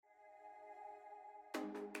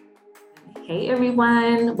Hey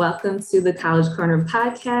everyone, welcome to the College Corner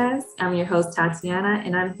podcast. I'm your host Tatiana,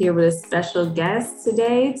 and I'm here with a special guest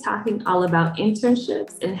today talking all about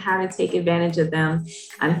internships and how to take advantage of them.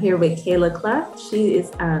 I'm here with Kayla Clough. She is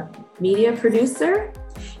a media producer,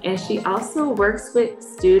 and she also works with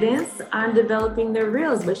students on developing their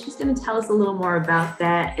reels, but she's going to tell us a little more about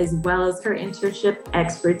that as well as her internship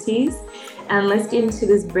expertise. And let's get into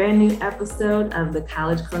this brand new episode of the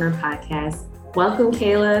College Corner podcast. Welcome,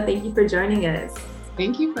 Kayla. Thank you for joining us.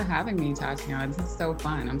 Thank you for having me, Tatiana. This is so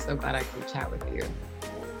fun. I'm so glad I could chat with you.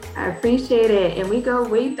 I appreciate it. And we go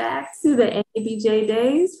way back to the NABJ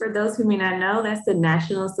days. For those who may not know, that's the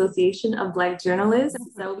National Association of Black Journalists.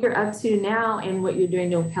 So what you're up to now and what you're doing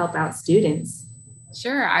to help out students.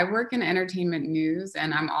 Sure. I work in entertainment news,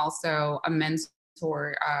 and I'm also a mentor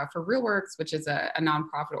for RealWorks, which is a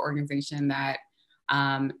nonprofit organization that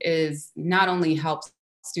is not only helps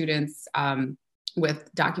students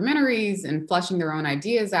with documentaries and fleshing their own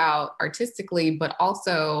ideas out artistically, but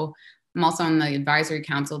also I'm also on the advisory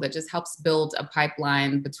council that just helps build a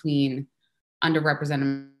pipeline between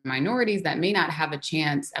underrepresented minorities that may not have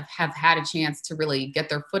had a chance to really get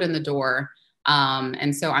their foot in the door.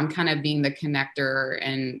 And so I'm kind of being the connector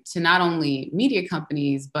and to not only media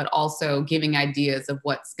companies, but also giving ideas of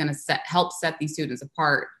what's going to help set these students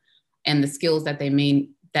apart and the skills that they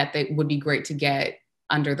would be great to get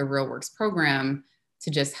under the RealWorks program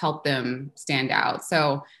to just help them stand out.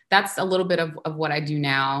 So that's a little bit of what I do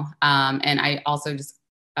now. And I also just,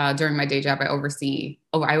 during my day job, I oversee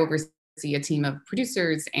a team of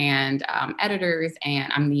producers and editors,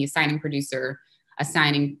 and I'm the assigning producer,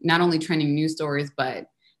 assigning not only trending news stories, but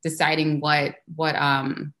deciding what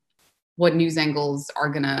news angles are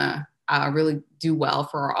gonna really do well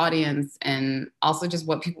for our audience, and also just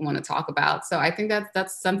what people want to talk about. So I think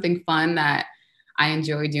that's something fun that I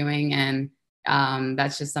enjoy doing. And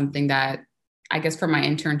that's just something that I guess from my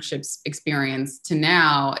internships experience to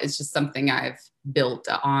now is just something I've built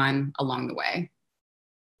on along the way.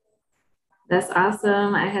 That's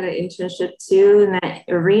awesome. I had an internship too in that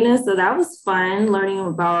arena. So that was fun learning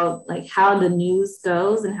about like how the news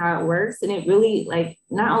goes and how it works. And it really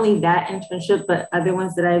not only that internship, but other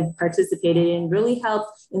ones that I've participated in really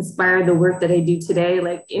helped inspire the work that I do today,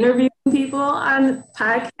 like interviewing people on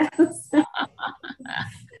podcasts.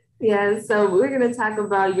 Yeah, so we're going to talk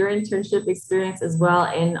about your internship experience as well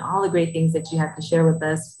and all the great things that you have to share with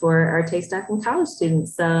us for our Take Stock and college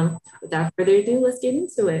students. Without further ado, let's get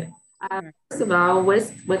into it. First of all,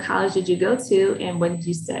 what college did you go to and what did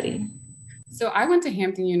you study? So I went to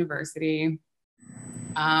Hampton University.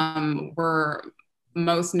 We're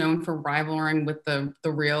most known for rivaling with the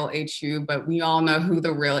real HU, but we all know who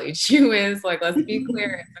the real HU is. Like, let's be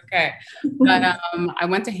clear, it's okay. But I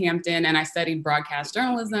went to Hampton and I studied broadcast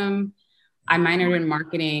journalism. I minored in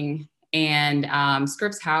marketing and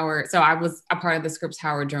Scripps Howard. So I was a part of the Scripps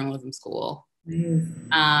Howard Journalism School.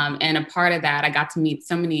 And a part of that, I got to meet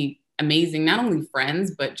so many amazing, not only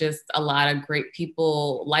friends, but just a lot of great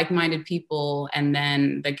people, like-minded people. And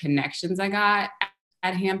then the connections I got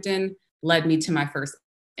at Hampton led me to my first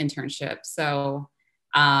internship. So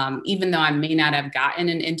even though I may not have gotten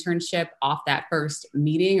an internship off that first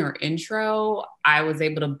meeting or intro, I was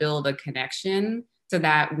able to build a connection so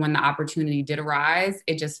that when the opportunity did arise,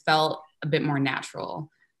 it just felt a bit more natural.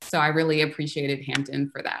 So I really appreciated Hampton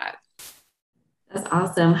for that. That's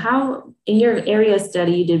awesome. How, in your area of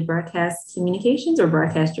study, you did broadcast communications or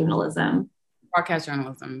broadcast journalism? Broadcast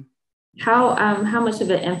journalism. How much of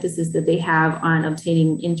an emphasis did they have on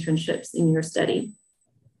obtaining internships in your study?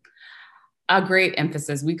 A great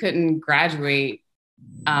emphasis. We couldn't graduate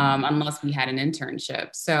unless we had an internship.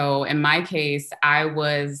 So in my case, I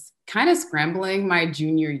was kind of scrambling my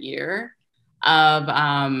junior year of,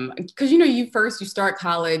 because you start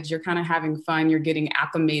college, you're kind of having fun, you're getting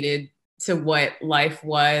acclimated to what life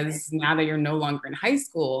was now that you're no longer in high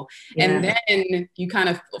school. Yeah. And then you kind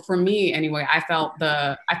of, for me anyway, I felt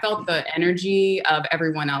the energy of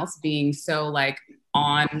everyone else being so like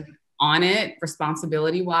on it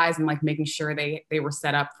responsibility wise and like making sure they were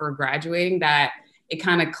set up for graduating, that it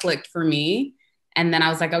kind of clicked for me. And then I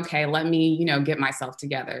was like, okay, let me, get myself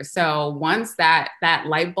together. So once that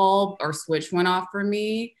light bulb or switch went off for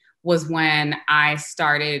me was when I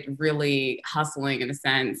started really hustling in a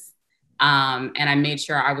sense. And I made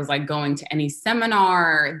sure I was like going to any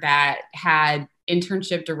seminar that had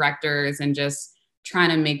internship directors and just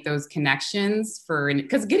trying to make those connections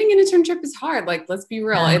because getting an internship is hard. Like, let's be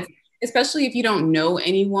real. Yeah. Especially if you don't know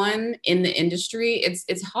anyone in the industry,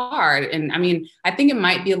 it's hard. And I mean, I think it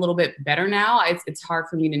might be a little bit better now. It's hard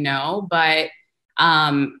for me to know, but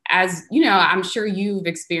As you know, I'm sure you've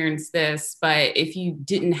experienced this, but if you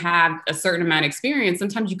didn't have a certain amount of experience,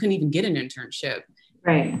 sometimes you couldn't even get an internship,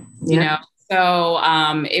 Right. you Yeah. know? So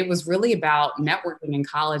it was really about networking in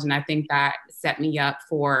college. And I think that set me up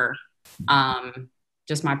for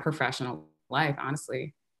just my professional life,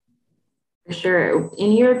 honestly. For sure.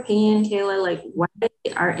 In your opinion, Kayla, like why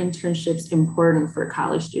are internships important for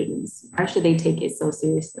college students? Why should they take it so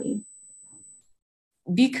seriously?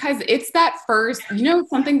 Because it's that first,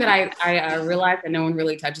 something that I realized that no one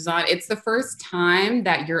really touches on. It's the first time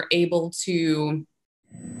that you're able to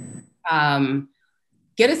um,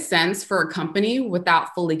 get a sense for a company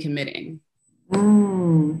without fully committing.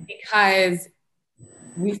 Mm, Because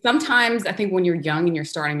we sometimes, I think when you're young and you're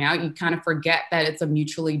starting out, you kind of forget that it's a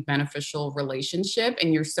mutually beneficial relationship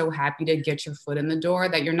and you're so happy to get your foot in the door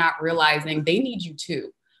that you're not realizing they need you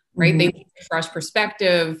too, right? They mhm. need a fresh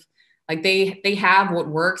perspective. Like they have what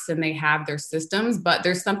works and they have their systems, but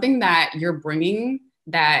there's something that you're bringing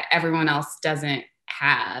that everyone else doesn't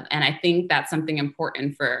have. And I think that's something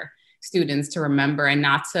important for students to remember and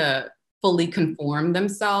not to fully conform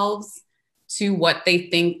themselves to what they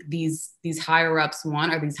think these higher ups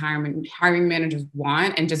want or these hiring managers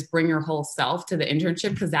want, and just bring your whole self to the internship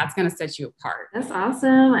because that's going to set you apart. That's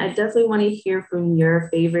awesome. I definitely want to hear from your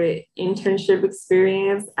favorite internship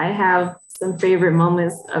experience. I have some favorite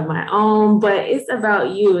moments of my own, but it's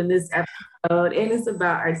about you in this episode, and it's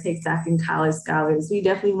about our TikTok and college scholars. We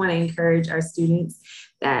definitely want to encourage our students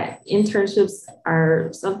that internships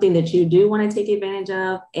are something that you do want to take advantage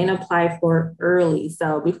of and apply for early.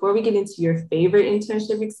 So before we get into your favorite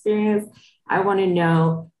internship experience, I want to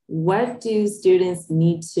know, what do students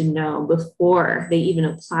need to know before they even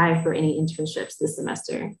apply for any internships this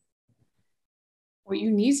semester? What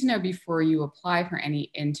you need to know before you apply for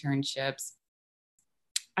any internships,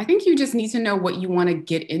 I think you just need to know what you want to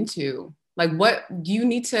get into. Like, what you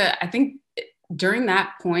need to, I think during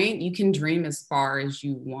that point, you can dream as far as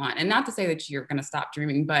you want. And not to say that you're going to stop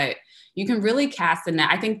dreaming, but you can really cast a net.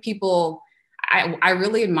 I think I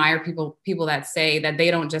really admire people that say that they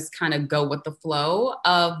don't just kind of go with the flow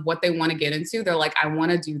of what they want to get into. They're like, I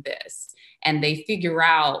want to do this. And they figure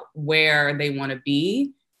out where they want to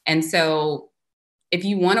be. And so if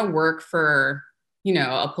you want to work for,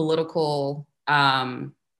 a political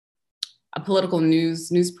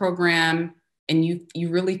news program, and you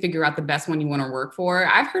really figure out the best one you want to work for.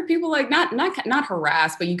 I've heard people like not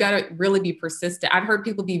harass, but you got to really be persistent. I've heard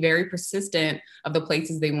people be very persistent of the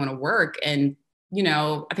places they want to work. And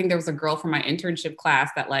I think there was a girl from my internship class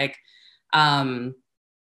that like kind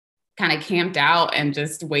of camped out and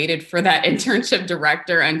just waited for that internship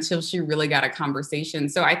director until she really got a conversation.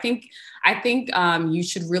 So I think you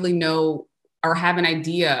should really know or have an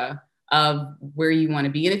idea of where you want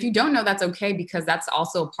to be. And if you don't know, that's okay, because that's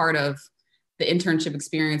also a part of the internship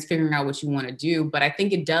experience, figuring out what you want to do. But I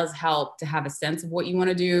think it does help to have a sense of what you want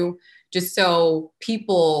to do, just so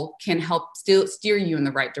people can help still steer you in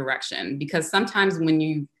the right direction. Because sometimes when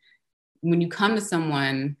you come to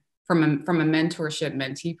someone from a mentorship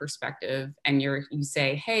mentee perspective and you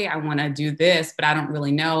say, hey, I want to do this, but I don't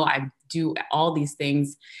really know, I do all these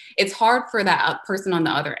things, it's hard for that person on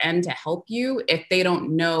the other end to help you if they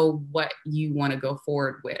don't know what you want to go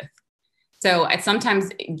forward with. So I sometimes,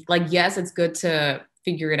 like, yes, it's good to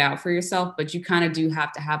figure it out for yourself, but you kind of do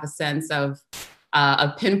have to have a sense of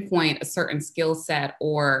pinpoint a certain skill set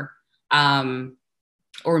or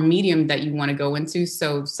medium that you want to go into,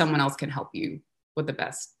 so someone else can help you with the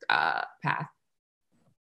best path.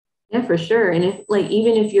 Yeah, for sure. And if like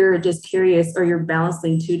even if you're just curious or you're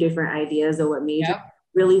balancing two different ideas of what major Yep.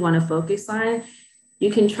 you really want to focus on,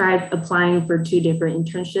 you can try applying for two different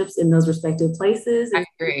internships in those respective places I and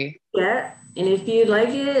agree. yeah. And if you like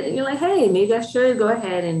it, you're like, hey, maybe I should go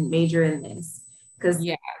ahead and major in this. Because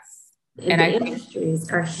Yes. And the I think,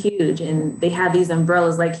 industries are huge and they have these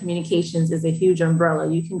umbrellas, like communications is a huge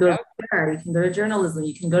umbrella. You can go to yep. PR, you can go to journalism,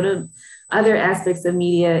 you can go to other aspects of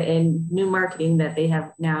media and new marketing that they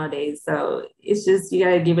have nowadays. So it's just, you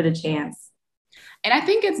got to give it a chance. And I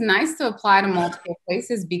think it's nice to apply to multiple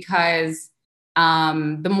places because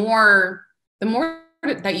the more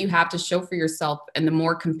that you have to show for yourself and the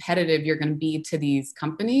more competitive you're going to be to these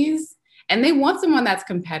companies. And they want someone that's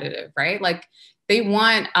competitive, right? Like they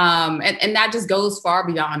want, and that just goes far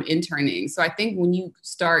beyond interning. So I think when you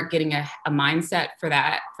start getting a mindset for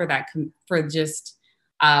just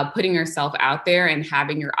putting yourself out there and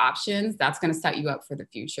having your options, that's going to set you up for the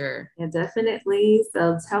future. Yeah, definitely.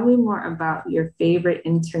 So tell me more about your favorite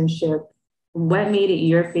internship. What made it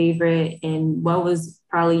your favorite and what was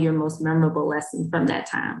probably your most memorable lesson from that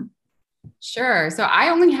time? Sure. So I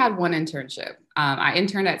only had one internship. I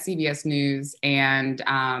interned at CBS News, and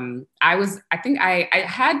I think I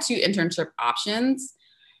had two internship options.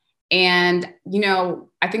 And,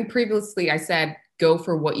 I think previously I said, go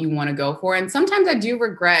for what you want to go for. And sometimes I do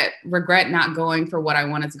regret not going for what I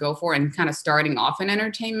wanted to go for and kind of starting off in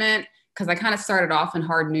entertainment, because I kind of started off in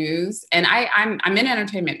hard news, and I'm in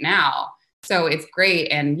entertainment now. So it's great.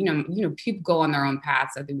 And, people go on their own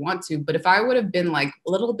paths that they want to. But if I would have been like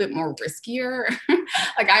a little bit more riskier,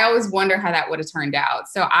 like I always wonder how that would have turned out.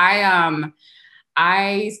 So I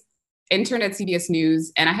interned at CBS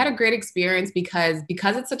News, and I had a great experience because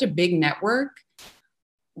it's such a big network.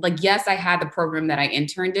 Like, yes, I had the program that I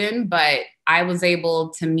interned in, but I was able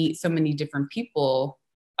to meet so many different people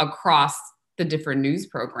across the different news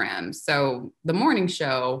programs. So the morning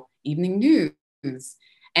show, evening news,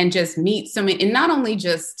 and just meet so many, and not only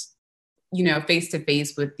just, face to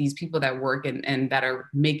face with these people that work and that are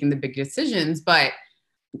making the big decisions, but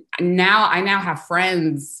I now have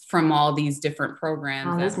friends from all these different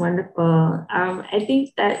programs. Oh, that's wonderful. I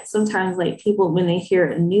think that sometimes like people, when they hear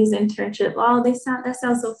a news internship, oh, that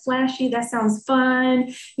sounds so flashy. That sounds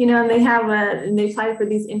fun, and and they apply for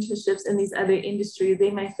these internships in these other industries.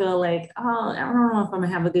 They might feel like, oh, I don't know if I'm gonna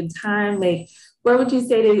have a good time. Like, what would you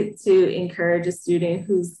say to encourage a student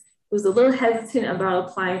who's a little hesitant about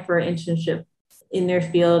applying for an internship in their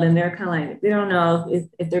field, and they're kind of like, they don't know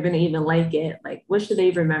if they're going to even like it? Like, what should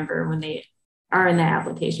they remember when they are in the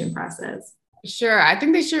application process? Sure. I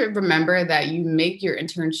think they should remember that you make your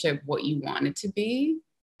internship what you want it to be.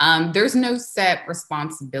 There's no set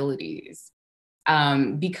responsibilities,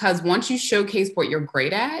 because once you showcase what you're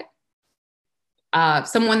great at,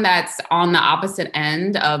 someone that's on the opposite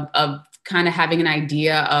end of kind of having an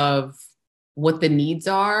idea of what the needs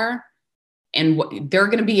are, and what they're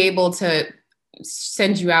going to be able to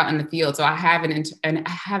send you out in the field. So I have I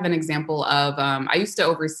have an example of, I used to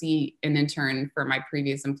oversee an intern for my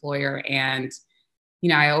previous employer, and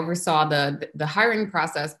I oversaw the hiring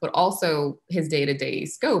process, but also his day-to-day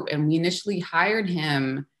scope. And we initially hired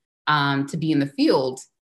him to be in the field,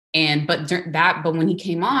 but when he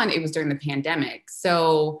came on, it was during the pandemic.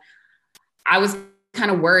 So I was kind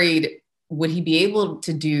of worried, would he be able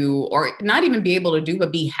to do, or not even be able to do,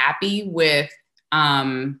 but be happy with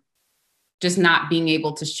just not being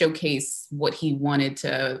able to showcase what he wanted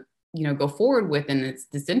to, go forward with in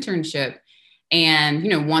this internship.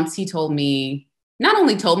 And, once he told me, not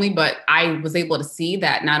only told me, but I was able to see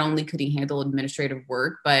that not only could he handle administrative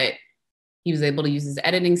work, but he was able to use his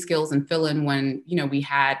editing skills and fill in when, we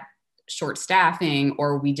had short staffing,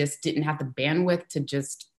 or we just didn't have the bandwidth to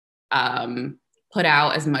just put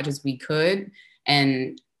out as much as we could.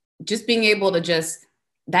 And just being able to just,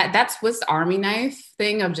 that Swiss Army knife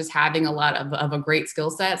thing of just having a lot of a great skill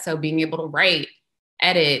set. So being able to write,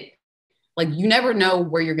 edit, like you never know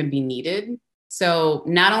where you're going to be needed. So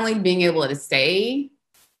not only being able to say,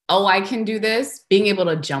 oh, I can do this, being able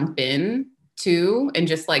to jump in too, and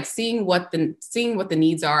just like seeing what the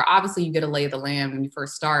needs are. Obviously you get a lay of the land when you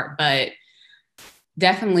first start, but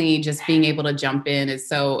definitely just being able to jump in is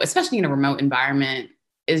so, especially in a remote environment,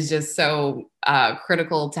 is just so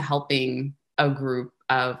critical to helping a group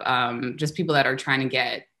of just people that are trying to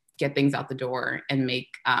get things out the door and make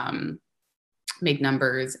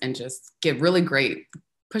numbers and just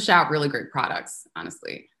push out really great products,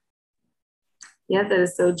 honestly. Yeah, that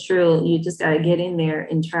is so true. You just got to get in there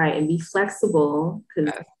and try and be flexible,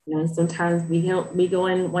 because sometimes we go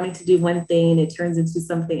in wanting to do one thing and it turns into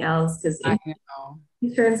something else, because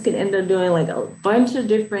interns can end up doing like a bunch of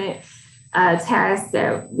different tasks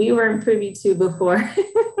that we weren't privy to before.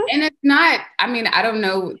 And it's not, I mean, I don't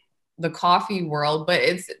know the coffee world, but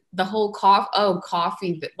it's the whole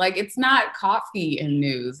coffee, like it's not coffee in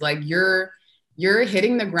news. Like you're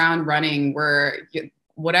hitting the ground running, where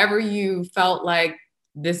whatever you felt like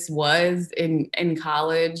this was in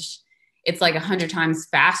college, it's like 100 times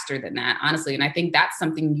faster than that, honestly. And I think that's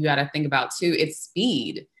something you got to think about too. It's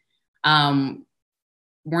speed.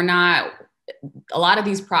 We're not, a lot of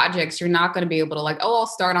these projects, you're not going to be able to like, oh, I'll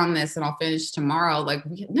start on this and I'll finish tomorrow. Like,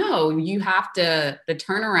 no, you have to, the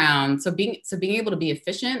turnaround. So being able to be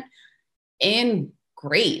efficient and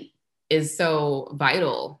great is so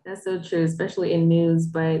vital. That's so true, especially in news.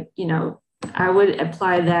 But, I would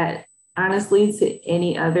apply that honestly to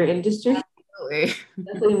any other industry. Absolutely.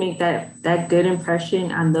 Definitely make that good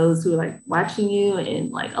impression on those who are like watching you.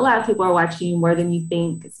 And like a lot of people are watching you more than you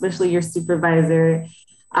think, especially your supervisor.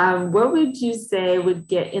 What would you say would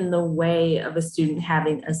get in the way of a student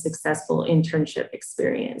having a successful internship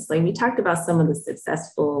experience? Like we talked about some of the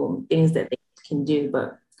successful things that they can do,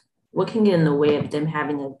 but what can get in the way of them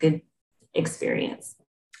having a good experience?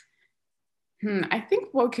 I think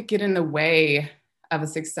what could get in the way of a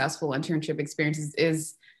successful internship experience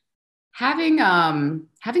is having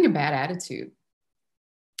a bad attitude.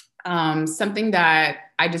 Something that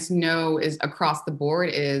I just know is across the board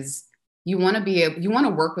is you want to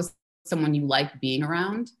work with someone you like being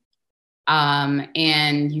around,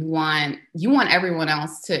 and you want everyone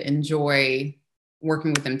else to enjoy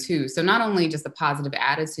working with them too. So not only just a positive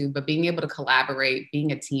attitude, but being able to collaborate,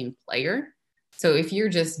 being a team player. So if you're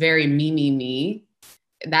just very me,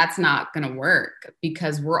 that's not going to work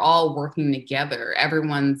because we're all working together.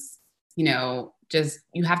 Everyone's, just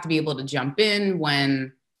you have to be able to jump in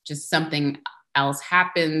when just something else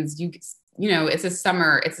happens. It's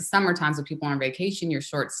summertime, so people are on vacation, you're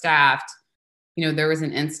short staffed. There was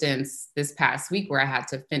an instance this past week where I had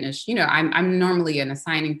to finish, I'm normally an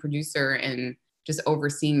assigning producer and just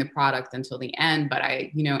overseeing the product until the end, but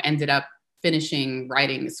I, ended up finishing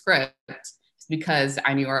writing the script because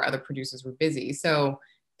I knew our other producers were busy. So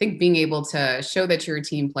I think being able to show that you're a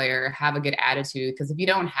team player, have a good attitude, because if you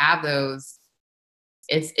don't have those,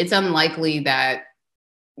 it's unlikely that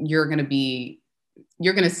you're going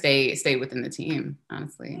to stay within the team,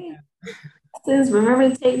 honestly. Remember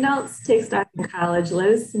to take notes, take stock in college. Let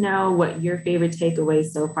us know what your favorite takeaway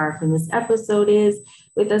so far from this episode is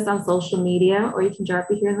with us on social media, or you can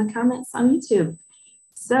drop it here in the comments on YouTube.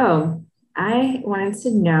 So I wanted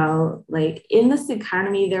to know, like, in this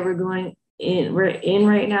economy that we're in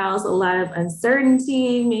right now, is a lot of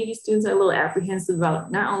uncertainty. Maybe students are a little apprehensive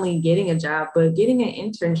about not only getting a job, but getting an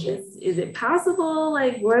internship. Is it possible?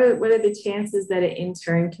 Like, what are the chances that an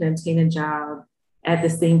intern can obtain a job at the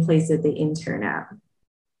same place that they intern at?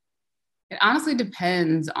 It honestly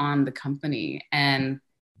depends on the company. And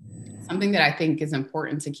something that I think is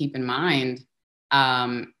important to keep in mind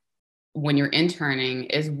when you're interning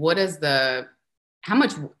is I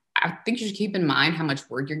think you should keep in mind how much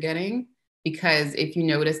work you're getting, because if you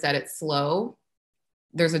notice that it's slow,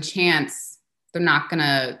 there's a chance they're not going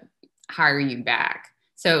to hire you back.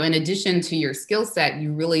 So in addition to your skill set,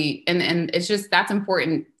 you really, and it's just, that's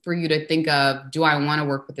important for you to think of, do I want to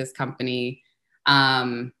work with this company?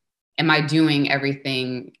 Am I doing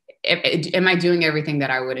everything? Am I doing everything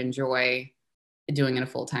that I would enjoy doing in a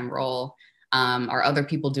full-time role? Are other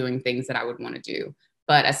people doing things that I would want to do?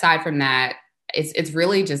 But aside from that, it's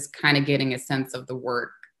really just kind of getting a sense of the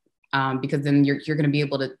work, because then you're going to be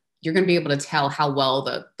able to tell how well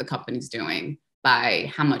the company's doing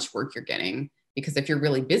by how much work you're getting. Because if you're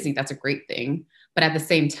really busy, that's a great thing. But at the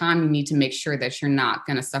same time, you need to make sure that you're not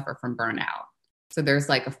going to suffer from burnout. So there's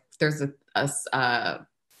a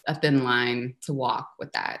thin line to walk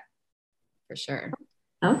with that, for sure.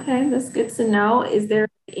 Okay, that's good to know. Is there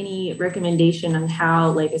any recommendation on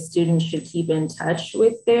how, like, a student should keep in touch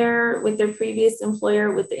with their previous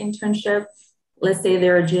employer with the internship? Let's say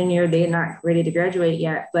they're a junior, they're not ready to graduate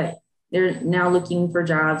yet, but they're now looking for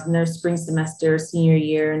jobs in their spring semester, senior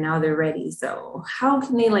year, and now they're ready. So how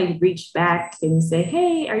can they, like, reach back and say,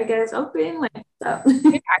 hey, are you guys open? Like, what's up?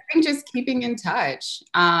 Yeah, I think just keeping in touch,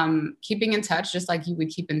 just like you would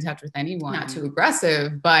keep in touch with anyone, not too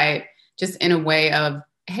aggressive, but just in a way of,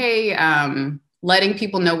 hey, letting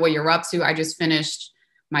people know what you're up to. I just finished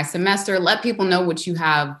my semester. Let people know what you've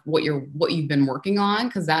been working on,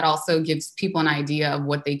 because that also gives people an idea of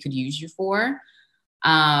what they could use you for.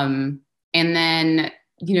 And then,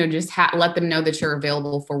 just let them know that you're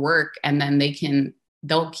available for work, and then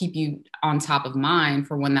they'll keep you on top of mind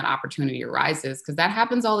for when that opportunity arises. Cause that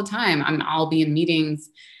happens all the time. I'll be in meetings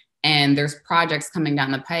and there's projects coming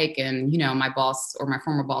down the pike, and, my boss or my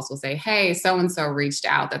former boss will say, hey, so-and-so reached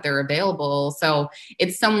out that they're available. So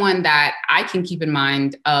it's someone that I can keep in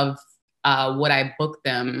mind of, what I book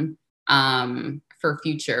them, for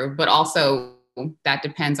future, but also that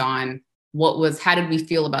depends on how did we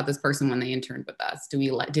feel about this person when they interned with us? Did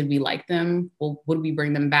we like them? Well, would we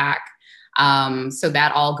bring them back? So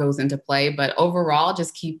that all goes into play, but overall,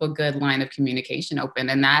 just keep a good line of communication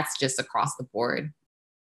open. And that's just across the board.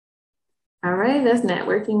 All right, that's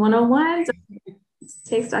networking 101.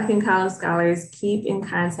 Take stock in college scholars. Keep in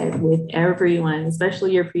contact with everyone,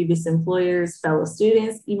 especially your previous employers, fellow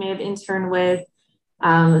students you may have interned with,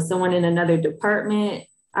 someone in another department.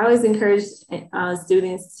 I always encourage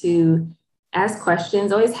students to ask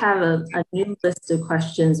questions. Always have a new list of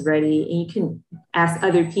questions ready, and you can ask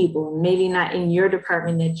other people, maybe not in your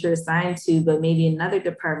department that you're assigned to, but maybe another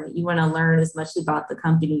department. You want to learn as much about the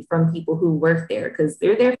company from people who work there, because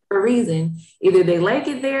they're there for a reason. Either they like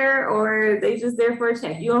it there or they just there for a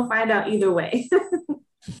check. You won't find out either way.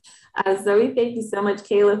 So we thank you so much,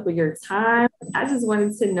 Kayla, for your time. I just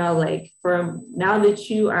wanted to know, like, from now that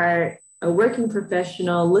you are a working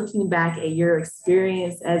professional looking back at your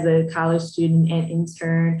experience as a college student and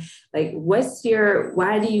intern, like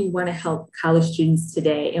why do you want to help college students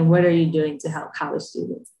today? And what are you doing to help college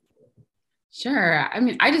students? Sure. I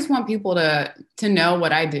mean, I just want people to know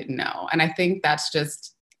what I didn't know. And I think that's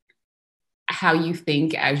just how you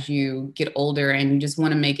think as you get older, and you just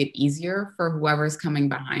want to make it easier for whoever's coming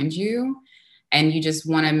behind you. And you just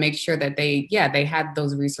want to make sure that they had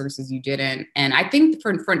those resources you didn't. And I think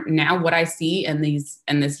for now, what I see in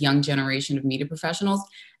this young generation of media professionals,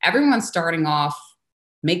 everyone's starting off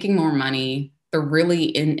making more money. They're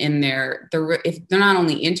really if they're not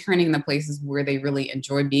only interning in the places where they really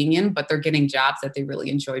enjoy being in, but they're getting jobs that they really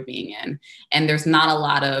enjoy being in. And there's not a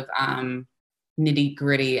lot of nitty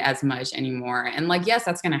gritty as much anymore. And like, yes,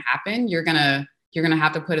 that's going to happen. You're going to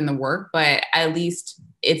have to put in the work, but at least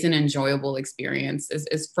it's an enjoyable experience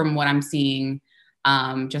is from what I'm seeing,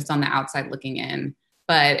 just on the outside looking in.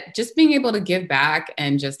 But just being able to give back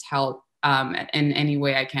and just help in any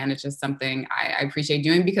way I can, it's just something I appreciate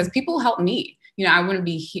doing, because people help me. You know, I wouldn't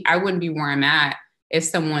be where I'm at if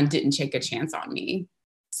someone didn't take a chance on me.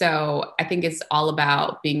 So I think it's all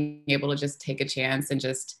about being able to just take a chance and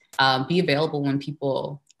just be available when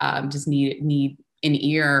people just need an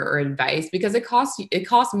ear or advice, because it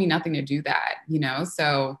costs me nothing to do that, you know?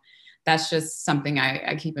 So that's just something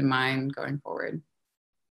I keep in mind going forward.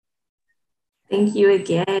 Thank you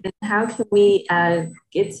again. How can we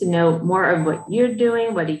get to know more of what you're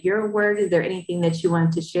doing? What are your work? Is there anything that you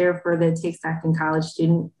want to share for the Take Stock in College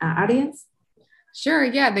student audience? Sure.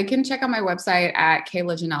 Yeah. They can check out my website at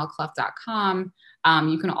KaylaJanelleClough.com.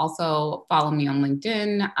 You can also follow me on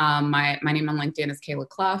LinkedIn. My name on LinkedIn is Kayla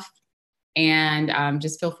Clough. And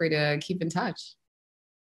just feel free to keep in touch.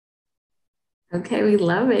 Okay, we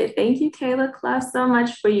love it. Thank you, Kayla Clough, so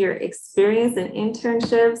much for your experience and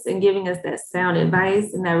internships and giving us that sound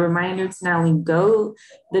advice and that reminder to not only go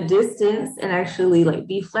the distance and actually like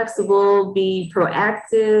be flexible, be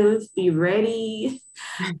proactive, be ready,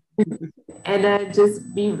 and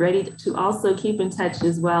just be ready to also keep in touch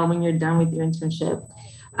as well when you're done with your internship.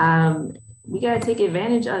 We got to take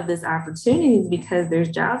advantage of this opportunities because there's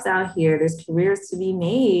jobs out here, there's careers to be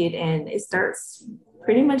made, and it starts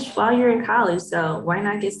pretty much while you're in college. So why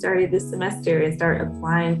not get started this semester and start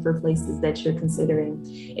applying for places that you're considering?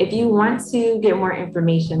 If you want to get more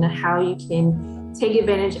information on how you can take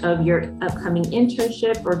advantage of your upcoming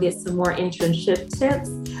internship or get some more internship tips,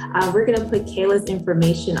 we're going to put Kayla's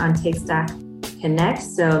information on Take Stock Connect.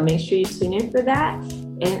 So make sure you tune in for that.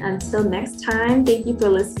 And until next time, thank you for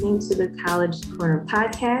listening to the College Corner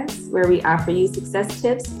podcast, where we offer you success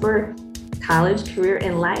tips for college, career,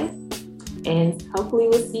 and life. And hopefully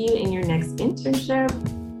we'll see you in your next internship.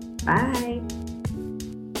 Bye.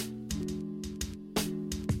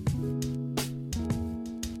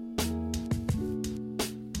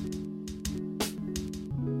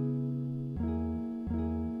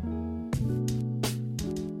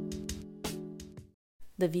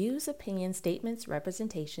 The views, opinions, statements,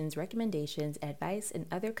 representations, recommendations, advice, and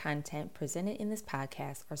other content presented in this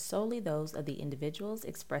podcast are solely those of the individuals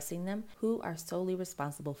expressing them, who are solely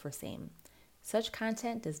responsible for same. Such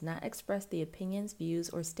content does not express the opinions,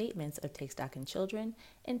 views, or statements of Take Stock in Children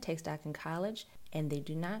and Take Stock in College, and they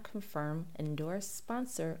do not confirm, endorse,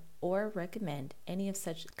 sponsor, or recommend any of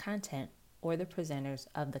such content or the presenters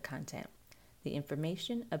of the content. The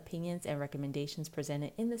information, opinions, and recommendations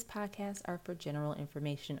presented in this podcast are for general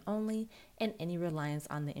information only, and any reliance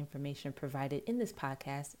on the information provided in this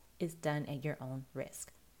podcast is done at your own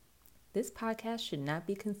risk. This podcast should not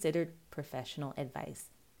be considered professional advice.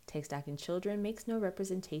 Take Stock in Children makes no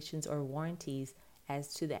representations or warranties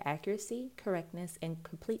as to the accuracy, correctness, and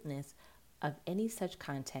completeness of any such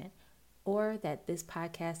content, or that this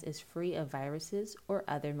podcast is free of viruses or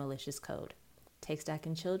other malicious code. Take Stock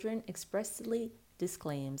in Children expressly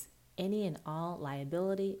disclaims any and all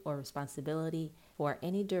liability or responsibility for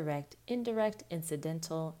any direct, indirect,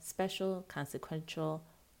 incidental, special, consequential,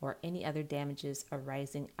 or any other damages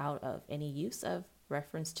arising out of any use of,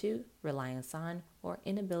 reference to, reliance on, or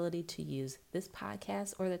inability to use this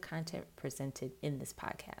podcast or the content presented in this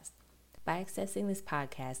podcast. By accessing this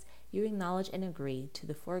podcast, you acknowledge and agree to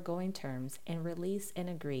the foregoing terms and release and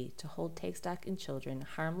agree to hold Take Stock in Children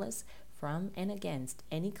harmless from and against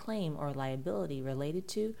any claim or liability related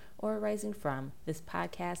to or arising from this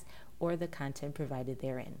podcast or the content provided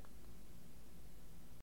therein.